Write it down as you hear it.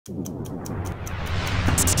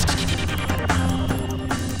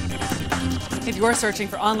If you're searching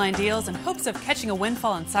for online deals in hopes of catching a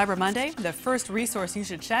windfall on Cyber Monday, the first resource you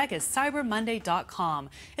should check is cybermonday.com.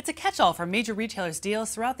 It's a catch-all for major retailers'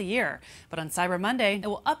 deals throughout the year. But on Cyber Monday, it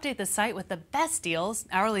will update the site with the best deals,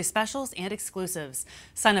 hourly specials, and exclusives.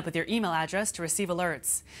 Sign up with your email address to receive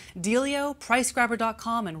alerts. Dealio,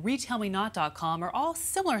 PriceGrabber.com, and RetailMeNot.com are all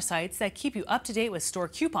similar sites that keep you up to date with store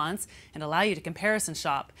coupons and allow you to comparison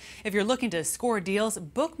shop. If you're looking to score deals,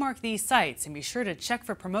 bookmark these sites and be sure to check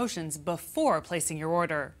for promotions before placing your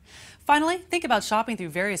order. Finally, think about shopping through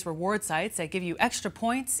various reward sites that give you extra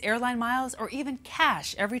points, airline miles, or even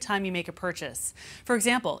cash every time you make a purchase. For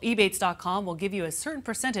example, Ebates.com will give you a certain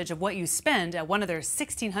percentage of what you spend at one of their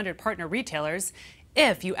 1,600 partner retailers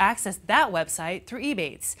if you access that website through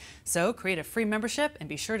Ebates. So create a free membership and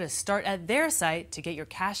be sure to start at their site to get your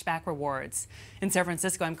cashback rewards. In San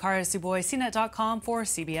Francisco, I'm Tsuboi, CNET.com for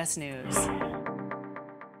CBS News.